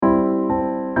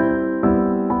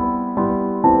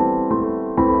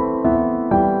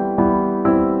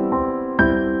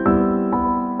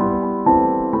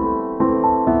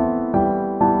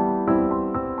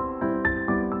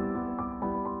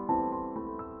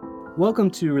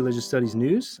Welcome to Religious Studies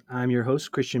News. I'm your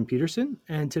host, Christian Peterson,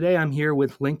 and today I'm here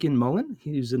with Lincoln Mullen.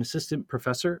 He's an assistant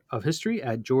professor of history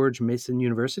at George Mason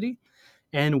University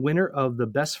and winner of the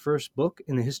Best First Book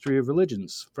in the History of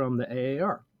Religions from the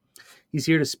AAR. He's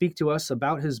here to speak to us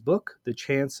about his book, The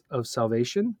Chance of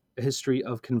Salvation, A History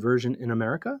of Conversion in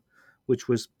America, which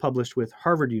was published with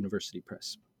Harvard University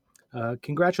Press.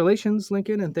 Congratulations,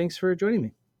 Lincoln, and thanks for joining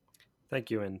me.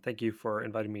 Thank you, and thank you for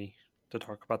inviting me to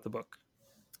talk about the book.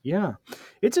 Yeah,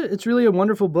 it's really a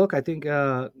wonderful book. I think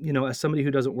as somebody who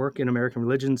doesn't work in American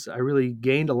religions, I really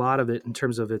gained a lot of it in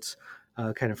terms of its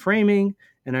kind of framing,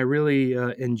 and I really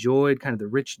enjoyed kind of the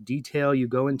rich detail you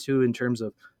go into in terms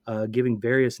of giving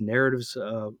various narratives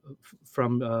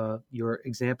from your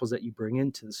examples that you bring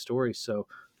into the story. So,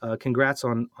 congrats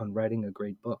on writing a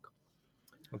great book.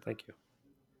 Well, thank you.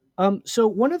 So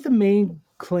one of the main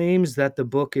claims that the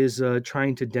book is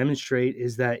trying to demonstrate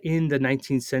is that in the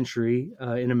 19th century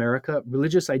in America,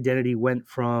 religious identity went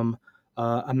from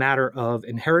a matter of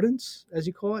inheritance, as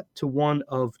you call it, to one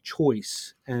of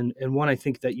choice, and one I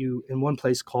think that you in one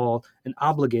place call an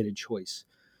obligated choice.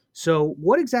 So,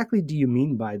 what exactly do you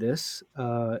mean by this?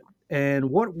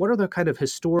 And what are the kind of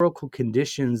historical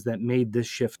conditions that made this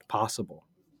shift possible?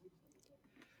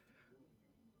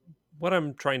 What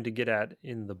I'm trying to get at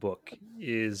in the book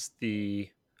is the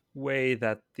way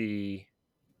that the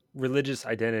religious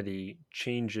identity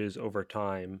changes over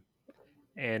time,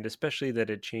 and especially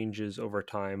that it changes over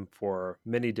time for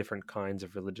many different kinds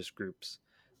of religious groups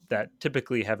that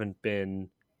typically haven't been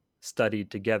studied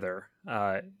together,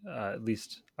 at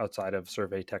least outside of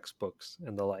survey textbooks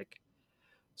and the like.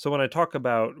 So when I talk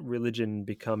about religion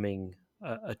becoming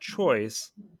a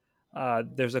choice,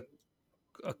 there's a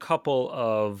couple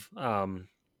of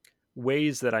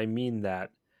ways that I mean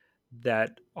that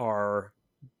are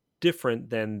different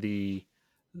than the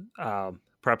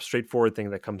perhaps straightforward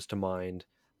thing that comes to mind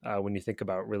when you think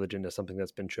about religion as something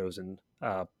that's been chosen.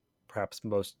 Perhaps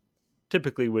most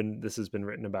typically when this has been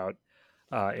written about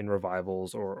in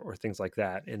revivals or things like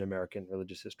that in American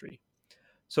religious history.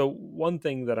 So one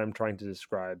thing that I'm trying to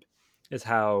describe is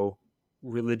how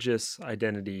religious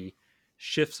identity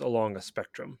shifts along a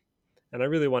spectrum. And I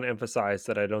really want to emphasize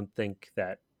that I don't think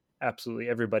that absolutely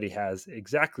everybody has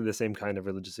exactly the same kind of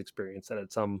religious experience, that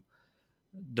at some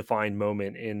defined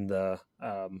moment in the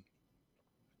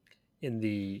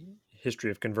history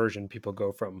of conversion, people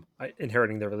go from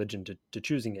inheriting their religion to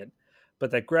choosing it,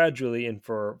 but that gradually, and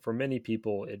for many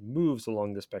people, it moves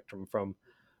along the spectrum from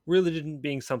religion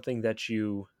being something that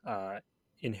you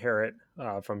inherit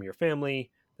from your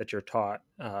family, that you're taught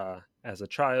as a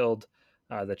child,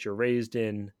 that you're raised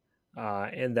in,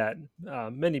 and that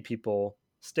many people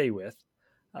stay with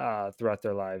throughout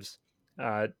their lives,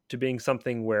 to being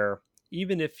something where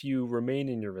even if you remain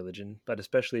in your religion, but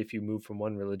especially if you move from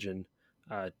one religion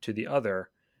to the other,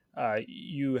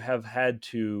 you have had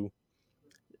to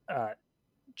uh,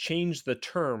 change the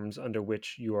terms under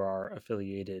which you are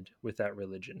affiliated with that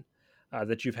religion,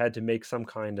 that you've had to make some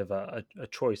kind of a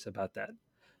choice about that.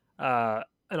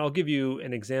 And I'll give you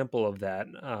an example of that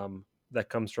that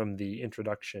comes from the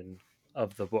introduction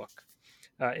of the book.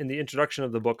 In the introduction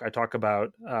of the book, I talk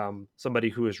about somebody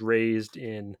who was raised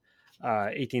in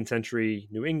 18th century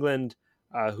New England,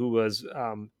 who was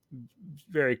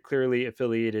very clearly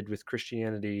affiliated with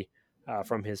Christianity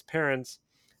from his parents.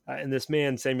 And this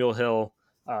man, Samuel Hill,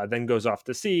 then goes off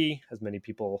to sea, as many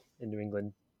people in New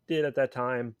England did at that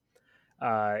time.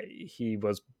 He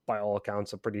was, by all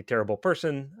accounts, a pretty terrible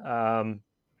person,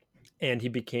 and he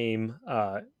became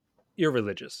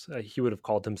irreligious. He would have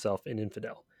called himself an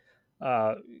infidel.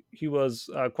 Uh, he was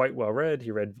quite well read.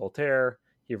 He read Voltaire.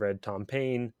 He read Tom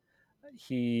Paine.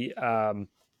 He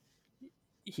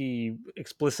he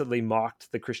explicitly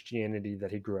mocked the Christianity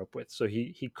that he grew up with. So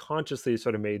he consciously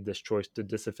sort of made this choice to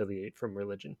disaffiliate from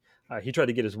religion. He tried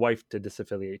to get his wife to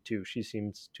disaffiliate too. She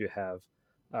seems to have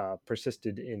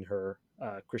persisted in her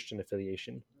Christian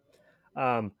affiliation.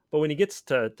 But when he gets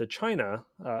to China,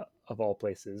 of all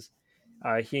places,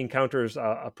 he encounters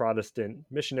a Protestant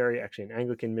missionary, actually an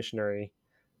Anglican missionary.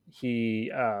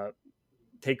 He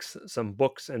takes some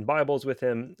books and Bibles with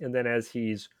him, and then as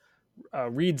he's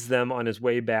reads them on his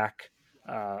way back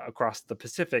across the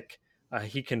Pacific,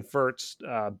 he converts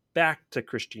back to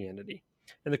Christianity.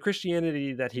 And the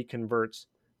Christianity that he converts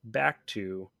back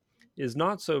to is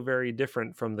not so very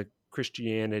different from the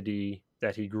Christianity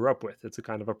that he grew up with. It's a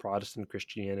kind of a Protestant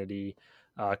Christianity,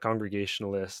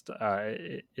 congregationalist.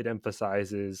 It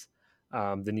emphasizes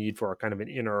the need for a kind of an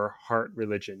inner heart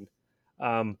religion.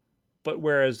 Um, but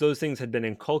whereas those things had been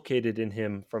inculcated in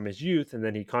him from his youth, and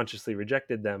then he consciously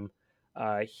rejected them,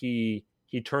 he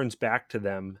turns back to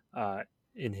them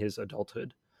in his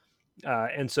adulthood.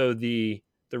 And so the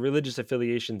religious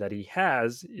affiliation that he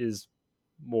has is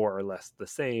more or less the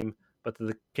same, but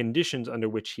the conditions under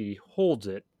which he holds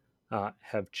it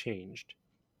have changed.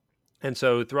 And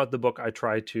so throughout the book, I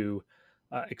try to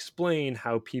explain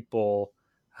how people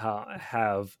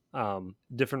have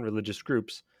different religious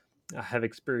groups have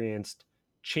experienced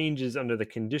changes under the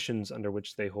conditions under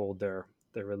which they hold their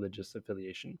religious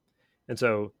affiliation. And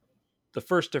so the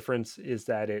first difference is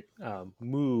that it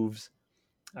moves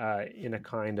in a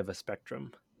kind of a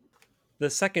spectrum. The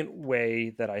second way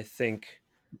that I think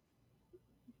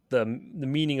the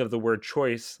meaning of the word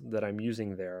choice that I'm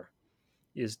using there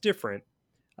is different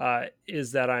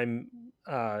is that I'm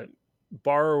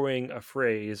borrowing a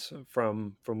phrase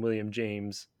from William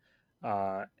James,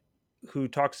 uh, who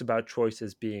talks about choice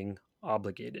as being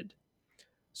obligated.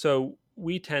 So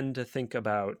we tend to think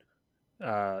about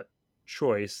uh,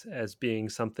 choice as being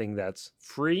something that's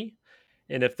free,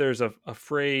 and if there's a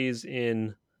phrase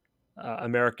in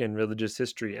American religious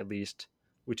history, at least,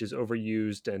 which is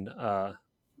overused and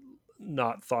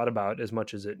not thought about as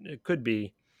much as it could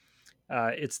be,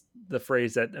 it's the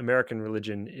phrase that American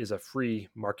religion is a free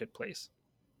marketplace.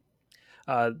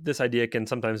 This idea can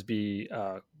sometimes be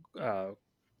uh,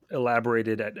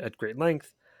 elaborated at great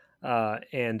length,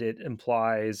 and it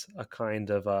implies a kind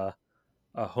of a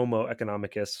homo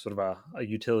economicus, sort of a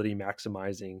utility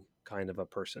maximizing kind of a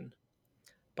person.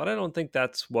 But I don't think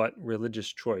that's what religious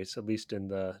choice, at least in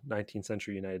the 19th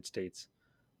century United States,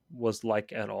 was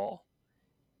like at all.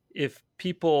 If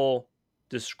people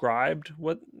described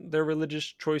what their religious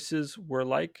choices were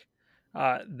like,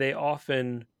 they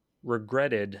often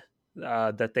regretted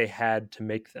that they had to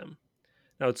make them.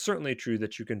 Now, it's certainly true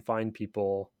that you can find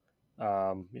people,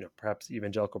 perhaps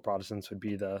evangelical Protestants would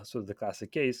be the sort of the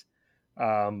classic case,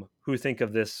 who think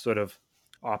of this sort of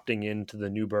opting into the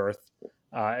new birth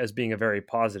as being a very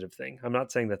positive thing. I'm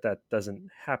not saying that that doesn't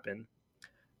happen,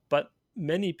 but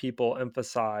many people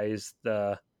emphasize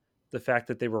the fact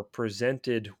that they were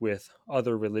presented with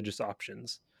other religious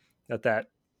options, that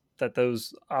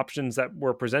those options that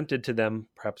were presented to them,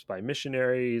 perhaps by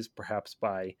missionaries, perhaps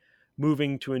by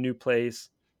moving to a new place.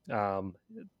 Um,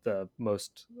 the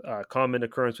most common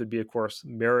occurrence would be, of course,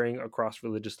 marrying across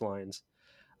religious lines.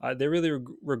 They really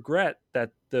regret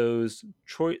that those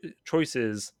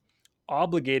choices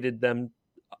obligated them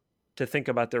to think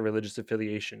about their religious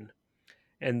affiliation,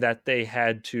 and that they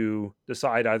had to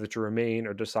decide either to remain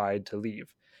or decide to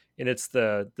leave. And it's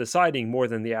the deciding more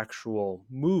than the actual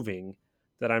moving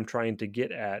that I'm trying to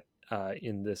get at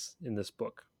in this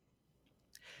book.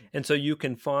 And so you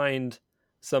can find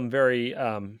some very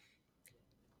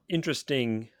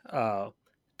interesting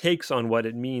takes on what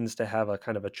it means to have a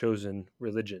kind of a chosen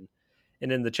religion.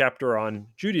 And in the chapter on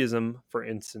Judaism, for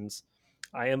instance,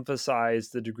 I emphasize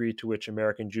the degree to which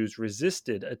American Jews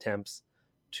resisted attempts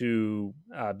to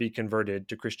be converted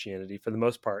to Christianity, for the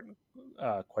most part,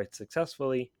 quite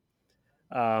successfully.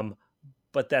 Um,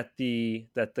 but that the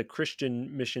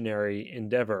Christian missionary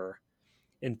endeavor,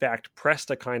 in fact,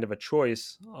 pressed a kind of a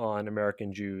choice on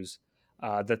American Jews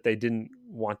that they didn't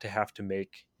want to have to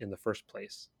make in the first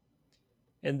place.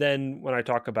 And then when I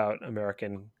talk about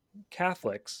American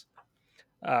Catholics,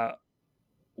 uh,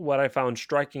 what I found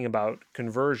striking about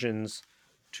conversions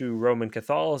to Roman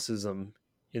Catholicism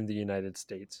in the United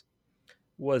States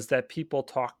was that people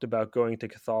talked about going to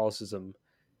Catholicism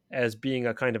as being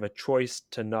a kind of a choice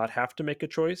to not have to make a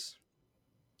choice,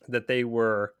 that they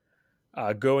were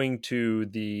going to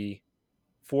the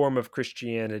form of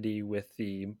Christianity with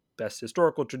the best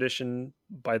historical tradition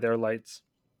by their lights,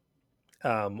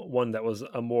 one that was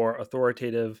a more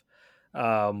authoritative,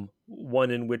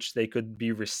 one in which they could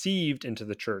be received into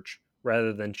the church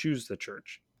rather than choose the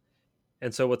church.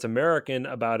 And so, what's American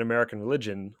about American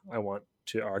religion, I want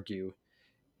to argue,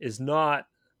 is not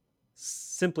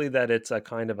simply that it's a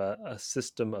kind of a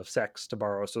system of sex, to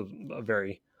borrow so a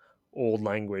very old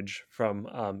language from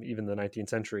even the 19th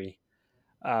century,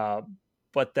 uh,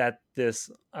 but that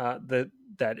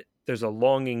that there's a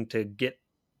longing to get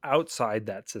outside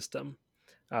that system.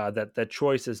 That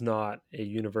choice is not a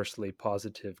universally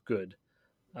positive good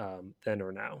then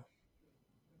or now.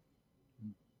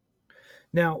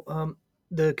 Now,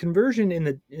 the conversion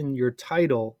in your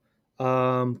title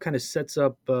kind of sets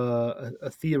up a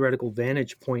theoretical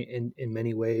vantage point in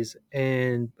many ways,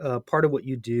 and part of what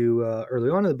you do early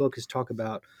on in the book is talk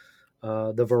about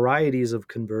the varieties of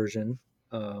conversion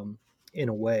in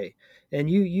a way, and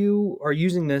you are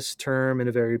using this term in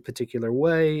a very particular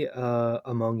way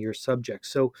among your subjects.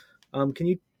 So, can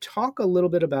you talk a little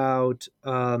bit about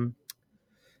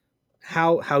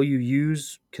how you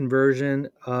use conversion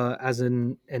as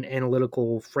an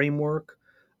analytical framework,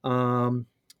 um,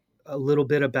 a little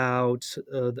bit about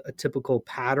a typical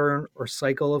pattern or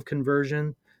cycle of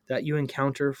conversion that you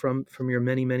encounter from your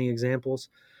many examples.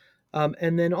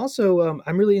 And then also,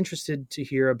 I'm really interested to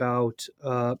hear about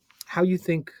how you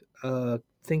think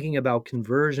thinking about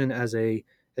conversion as a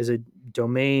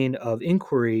domain of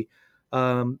inquiry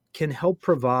can help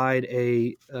provide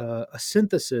a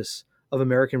synthesis of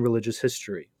American religious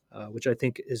history, which I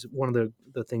think is one of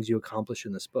the things you accomplish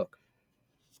in this book.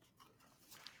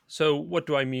 So, what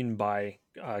do I mean by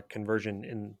conversion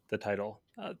in the title?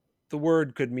 The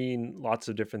word could mean lots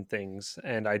of different things,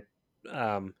 and I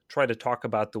try to talk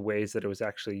about the ways that it was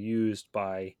actually used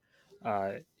by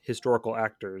historical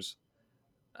actors.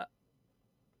 Uh,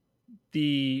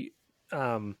 the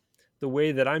um, the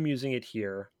way that I'm using it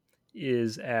here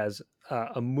is as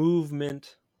a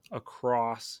movement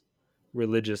across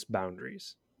religious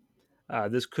boundaries.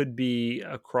 This could be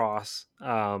across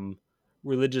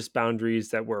religious boundaries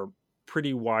that were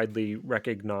pretty widely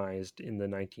recognized in the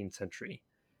 19th century.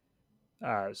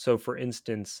 So, for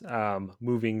instance,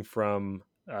 moving from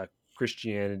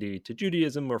Christianity to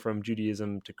Judaism or from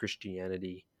Judaism to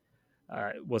Christianity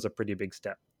was a pretty big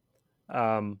step.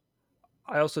 Um,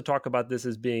 I also talk about this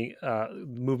as being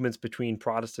movements between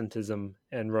Protestantism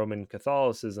and Roman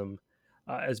Catholicism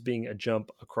as being a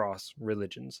jump across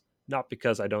religions. Not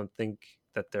because I don't think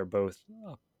that they're both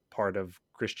a part of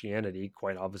Christianity,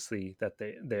 quite obviously that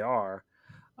they are.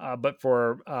 But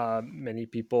for many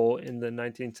people in the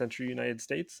 19th century United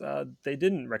States, they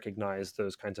didn't recognize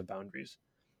those kinds of boundaries.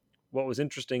 What was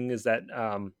interesting is that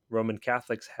Roman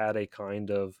Catholics had a kind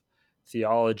of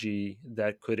theology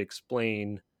that could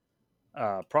explain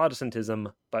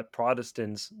Protestantism, but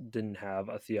Protestants didn't have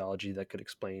a theology that could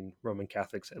explain Roman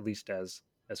Catholics, at least as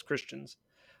Christians.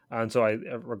 And so I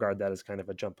regard that as kind of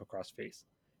a jump across faith.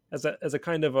 As a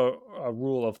kind of a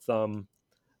rule of thumb,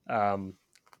 um,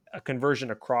 a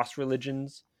conversion across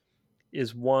religions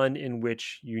is one in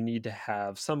which you need to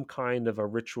have some kind of a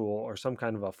ritual or some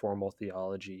kind of a formal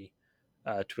theology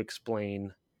to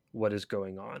explain what is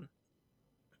going on.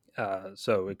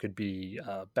 So it could be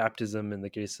baptism in the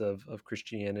case of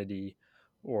Christianity,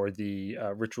 or the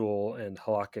ritual and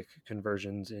halakhic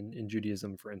conversions in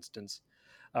Judaism, for instance,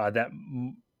 that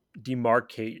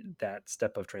demarcate that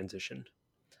step of transition.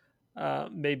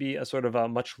 Maybe a sort of a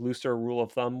much looser rule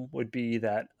of thumb would be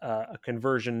that a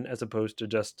conversion, as opposed to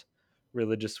just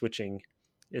religious switching,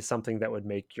 is something that would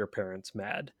make your parents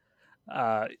mad.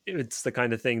 It's the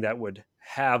kind of thing that would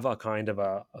have a kind of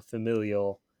a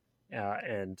familial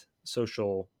and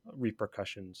social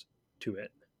repercussions to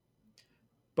it.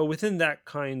 But within that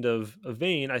kind of a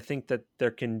vein, I think that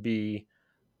there can be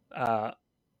uh,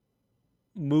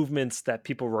 movements that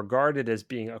people regarded as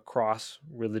being across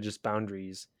religious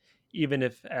boundaries, even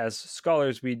if as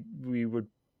scholars we would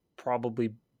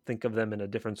probably think of them in a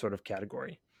different sort of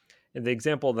category. And the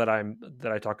example that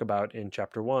I talk about in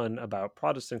chapter 1 about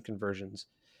Protestant conversions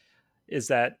is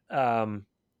that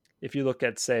if you look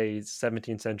at, say,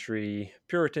 17th century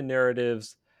Puritan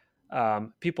narratives,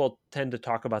 people tend to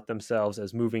talk about themselves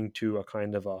as moving to a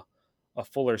kind of a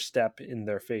fuller step in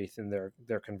their faith, in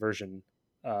their conversion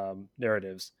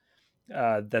narratives.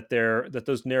 That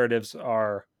those narratives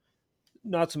are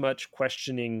not so much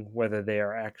questioning whether they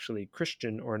are actually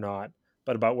Christian or not,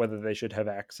 but about whether they should have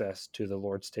access to the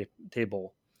Lord's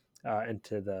table and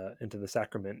to the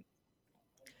sacrament.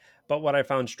 But what I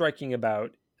found striking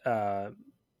about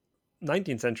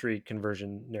 19th century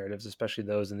conversion narratives, especially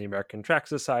those in the American Tract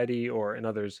Society or in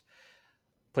others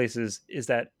places, is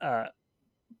that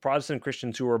Protestant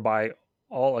Christians who were, by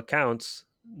all accounts,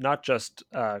 not just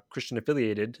Christian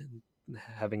affiliated,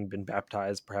 having been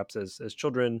baptized perhaps as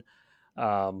children,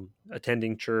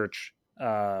 attending church,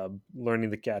 learning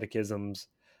the catechisms,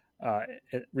 uh,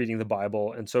 reading the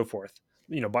Bible, and so forth.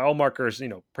 By all markers,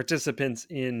 participants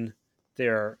in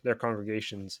their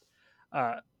congregations.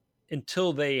 Uh,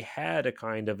 until they had a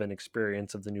kind of an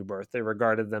experience of the new birth, they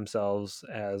regarded themselves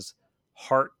as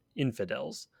heart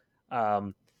infidels,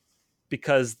 um,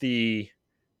 because the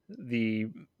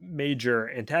major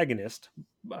antagonist,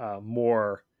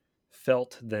 more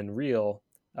felt than real,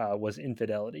 was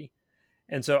infidelity.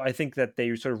 And so I think that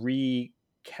they sort of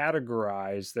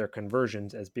recategorize their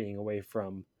conversions as being away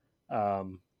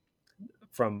um,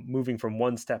 from moving from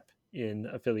one step in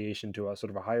affiliation to a sort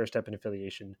of a higher step in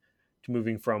affiliation, to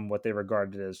moving from what they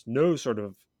regarded as no sort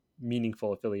of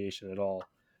meaningful affiliation at all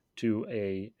to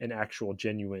an actual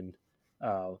genuine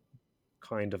uh,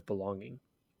 kind of belonging.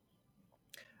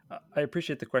 I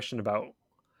appreciate the question about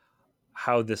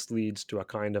how this leads to a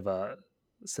kind of a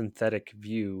synthetic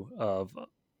view of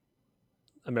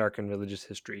American religious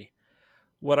history.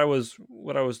 what I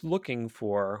was looking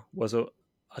for was a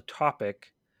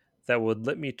topic that would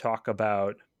let me talk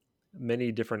about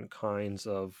many different kinds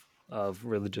of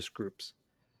religious groups.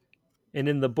 And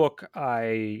in the book,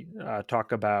 I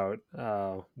talk about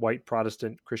white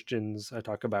Protestant Christians. I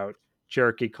talk about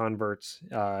Cherokee converts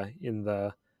in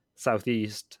the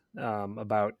Southeast,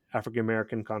 about African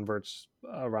American converts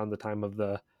around the time of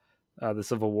the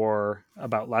Civil War,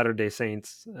 about Latter Day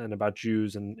Saints, and about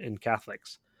Jews and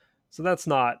Catholics. So that's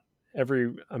not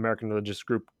every American religious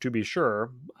group, to be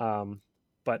sure,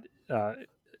 but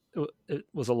it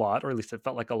was a lot, or at least it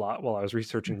felt like a lot while I was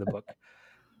researching the book.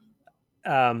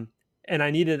 Um, and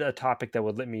I needed a topic that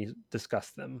would let me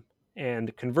discuss them.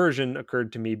 And conversion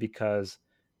occurred to me because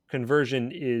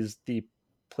conversion is the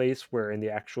place where, in the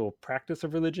actual practice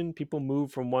of religion, people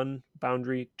move from one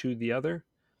boundary to the other.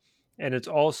 And it's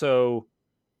also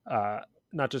uh,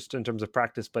 not just in terms of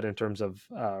practice, but in terms of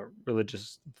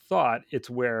religious thought. It's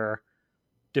where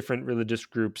different religious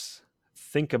groups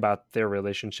think about their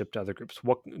relationship to other groups.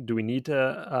 What do we need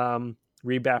to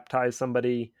rebaptize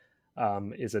somebody?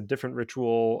 Is a different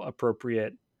ritual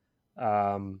appropriate?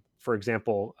 For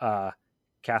example,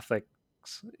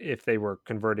 Catholics, if they were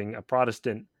converting a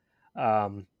Protestant,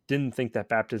 didn't think that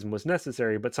baptism was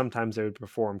necessary, but sometimes they would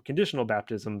perform conditional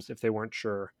baptisms if they weren't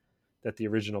sure that the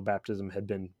original baptism had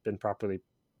been properly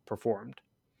performed.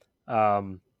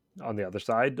 Um, on the other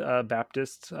side,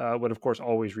 Baptists would, of course,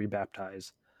 always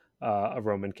rebaptize a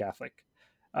Roman Catholic.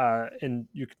 And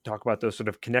you can talk about those sort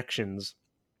of connections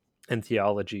and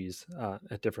theologies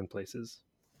at different places.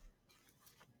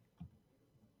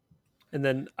 And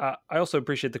then I also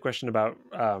appreciate the question about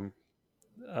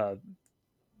uh,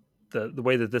 the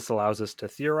way that this allows us to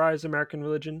theorize American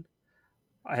religion.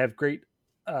 I have great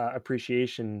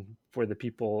appreciation for the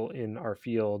people in our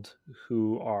field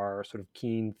who are sort of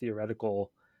keen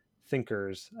theoretical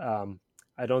thinkers.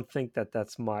 I don't think that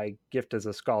that's my gift as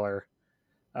a scholar,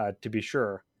 to be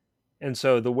sure. And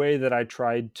so the way that I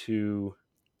tried to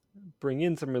bring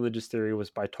in some religious theory was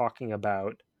by talking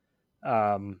about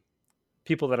um,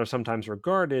 people that are sometimes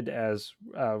regarded as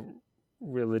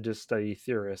religious study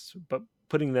theorists, but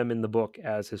putting them in the book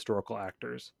as historical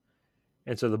actors.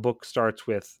 And so the book starts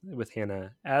with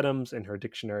Hannah Adams and her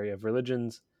Dictionary of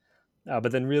Religions,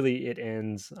 but then really it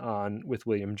ends on with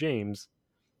William James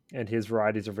and his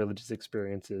Varieties of Religious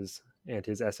Experiences and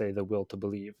his essay The Will to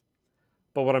Believe.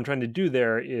 But what I'm trying to do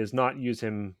there is not use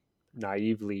him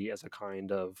naively as a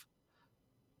kind of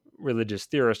religious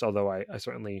theorist, although I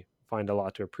certainly find a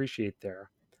lot to appreciate there,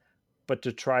 but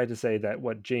to try to say that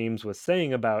what James was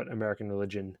saying about American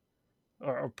religion,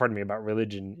 or pardon me, about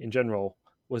religion in general,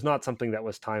 was not something that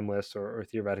was timeless or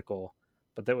theoretical,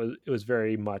 but that it was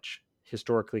very much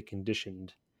historically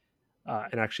conditioned,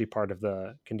 and actually part of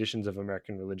the conditions of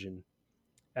American religion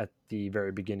at the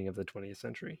very beginning of the 20th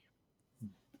century.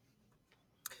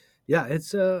 Yeah,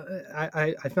 it's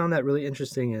I found that really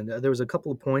interesting, and there was a couple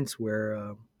of points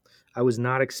where I was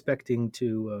not expecting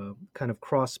to kind of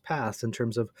cross paths in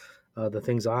terms of the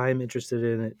things I'm interested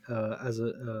in as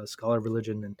a scholar of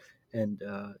religion, and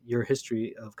your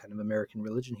history of kind of American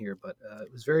religion here. But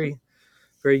it was very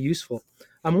useful.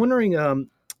 I'm wondering,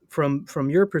 from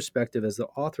your perspective as the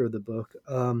author of the book,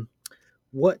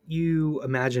 what you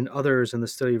imagine others in the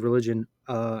study of religion,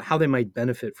 how they might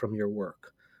benefit from your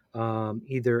work,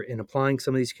 either in applying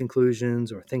some of these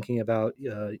conclusions or thinking about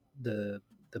the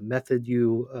method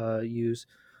you use.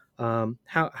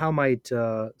 How might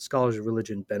scholars of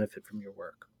religion benefit from your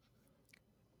work?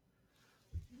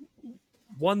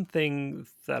 One thing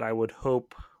that I would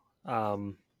hope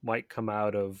might come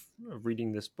out of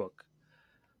reading this book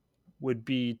would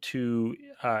be to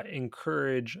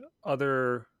encourage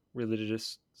other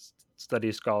religious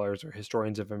study scholars or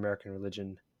historians of American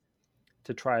religion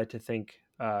to try to think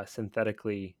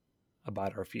synthetically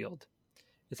about our field.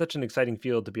 It's such an exciting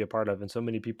field to be a part of, and so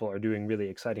many people are doing really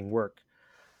exciting work.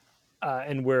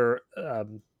 And where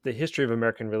the history of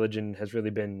American religion has really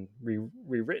been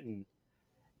rewritten,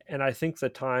 and I think the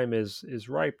time is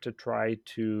ripe to try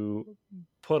to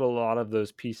put a lot of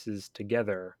those pieces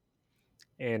together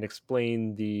and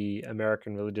explain the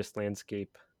American religious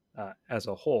landscape as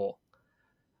a whole.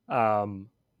 Um,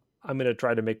 I'm going to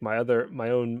try to make my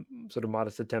own sort of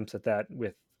modest attempts at that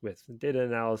with data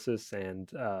analysis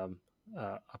and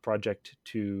a project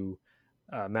to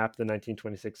map the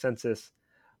 1926 census.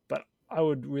 But I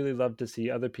would really love to see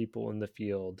other people in the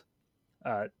field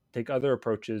take other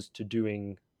approaches to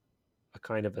doing a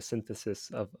kind of a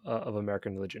synthesis of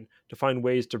American religion, to find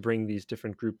ways to bring these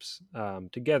different groups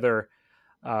together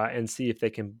and see if they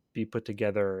can be put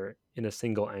together in a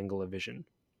single angle of vision.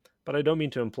 But I don't mean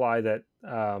to imply that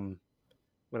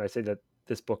when I say that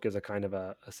this book is a kind of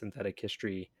a synthetic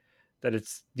history, that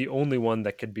it's the only one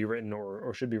that could be written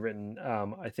or should be written.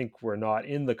 I think we're not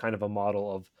in the kind of a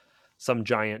model of some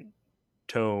giant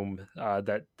tome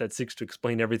that seeks to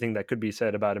explain everything that could be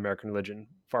said about American religion.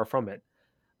 Far from it.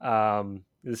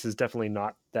 This is definitely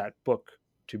not that book,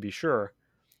 to be sure.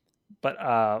 But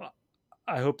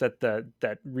I hope that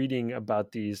that reading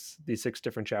about these six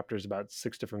different chapters about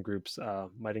six different groups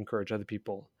might encourage other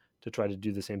people to try to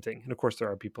do the same thing. And of course, there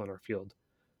are people in our field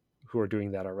who are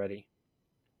doing that already.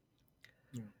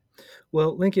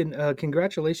 Well, Lincoln,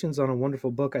 congratulations on a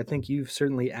wonderful book. I think you've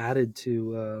certainly added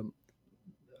to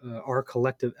our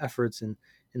collective efforts in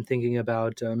thinking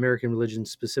about American religion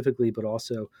specifically, but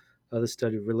also the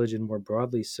study of religion more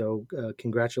broadly. So,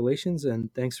 congratulations,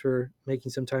 and thanks for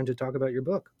making some time to talk about your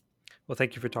book. Well,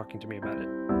 thank you for talking to me about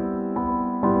it.